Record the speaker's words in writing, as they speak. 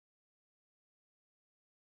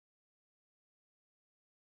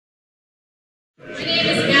My name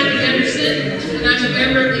is Gabby Henderson, and I'm a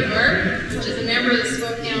member of the ARC, which is a member of the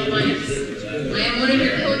Spokane Alliance. I am one of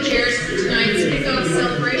your co-chairs for tonight's kickoff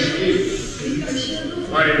celebration.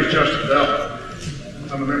 My name is Justin Bell.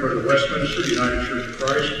 I'm a member of the Westminster United Church of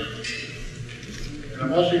Christ, and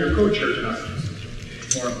I'm also your co-chair tonight.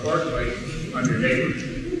 More importantly, I'm your neighbor.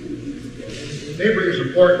 Neighboring is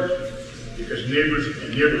important because neighbors and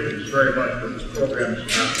neighborhood is very much what this program is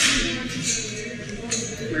about.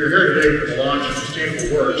 We are here today for the launch of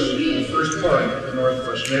Sustainable Works in the first part of the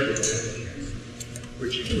Northwest neighborhood,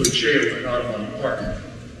 which includes Shale and Audubon Park.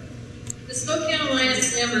 The Spokane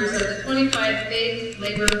Alliance members are the 25 faith,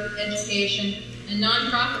 labor, education, and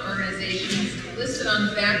nonprofit organizations listed on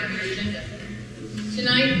the back of your agenda.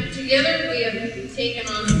 Tonight, together we have taken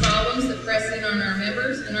on the problems that press in on our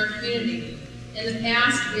members and our community. In the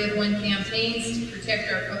past, we have won campaigns to protect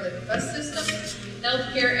our public bus system,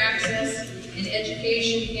 healthcare access, and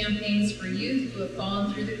education campaigns for youth who have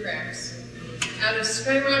fallen through the cracks. Out of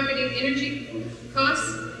skyrocketing energy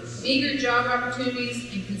costs, meager job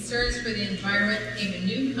opportunities, and concerns for the environment came a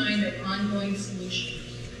new kind of ongoing solution.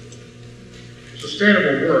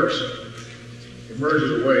 Sustainable Works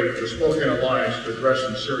emerges a way for the Spokane Alliance to address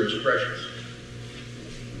some serious pressures.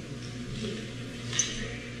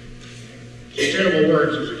 Sustainable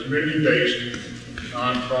Works is a community-based,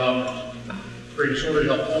 nonprofit, creating solely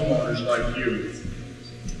to help homeowners like you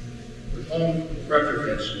with home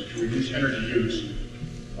retrofits to reduce energy use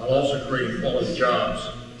while also creating quality jobs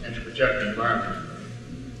and to protect the environment.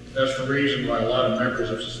 That's the reason why a lot of members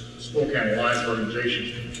of Spokane Alliance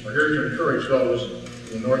organizations are here to encourage those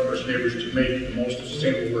in the Northwest neighbors to make the most of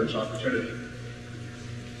Sustainable Works opportunity.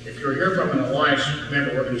 If you're here from an Alliance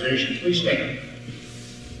member organization, please stand.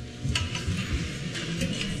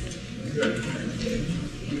 Good.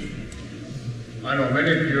 I know many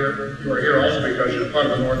of you are here also because you're part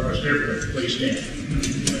of the Northwest neighborhood. Please stand.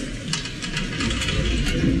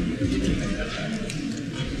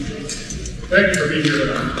 Thank you for being here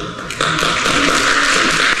tonight.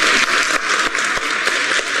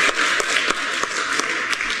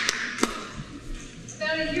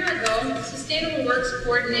 About a year ago, Sustainable Works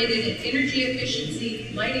coordinated an energy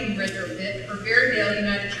efficiency lighting retrofit for Bairdale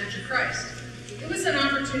United Church of Christ. It was an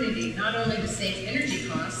opportunity not only to save energy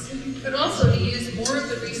costs, but also to use more of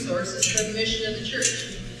the resources for the mission of the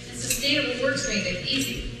church. And Sustainable Works made it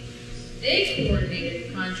easy. They coordinated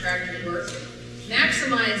the contractor work,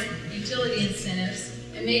 maximized utility incentives,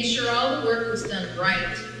 and made sure all the work was done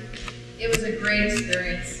right. It was a great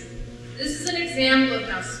experience. This is an example of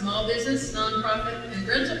how small business, nonprofit, and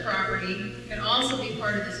rental property can also be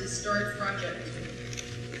part of this historic project.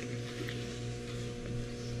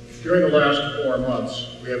 During the last 4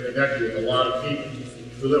 months, we have connected with a lot of people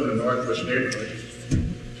who live in the Northwest neighborhood,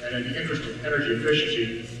 and in the interest of energy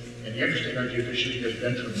efficiency, and the interest in energy efficiency has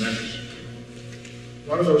been tremendous.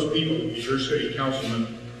 One of those people is your city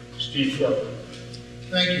councilman, Steve Corker.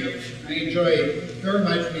 Thank you. I enjoy very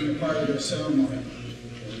much being part of this ceremony.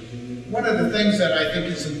 One of the things that I think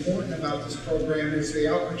is important about this program is the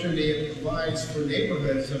opportunity it provides for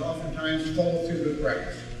neighborhoods that oftentimes fall through the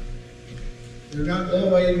cracks. They're not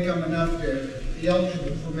low income enough to be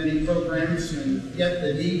eligible for many programs, and yet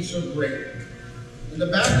the needs are great. And the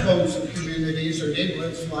backbones of communities are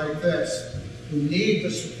neighborhoods like this, who need the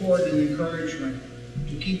support and encouragement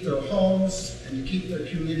to keep their homes and to keep their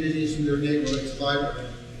communities and their neighborhoods vibrant.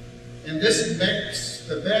 And this makes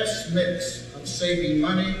the best mix of saving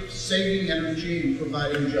money, saving energy, and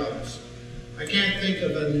providing jobs. I can't think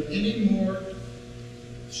of any more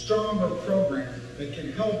stronger program that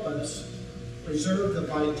can help us preserve the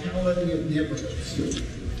vitality of neighborhoods,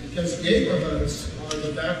 because neighborhoods are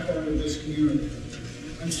the backbone of this community.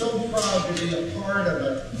 I'm so proud to be a part of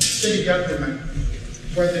a city government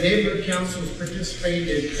where the neighborhood councils participate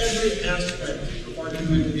in every aspect of our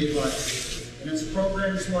community life. And it's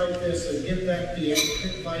programs like this that give that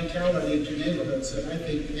vitality to neighborhoods that I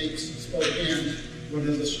think makes Spokane one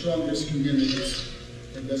of the strongest communities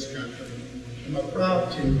in this country. I'm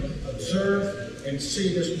proud to observe and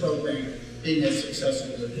see this program being as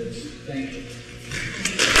successful as it is. Thank you.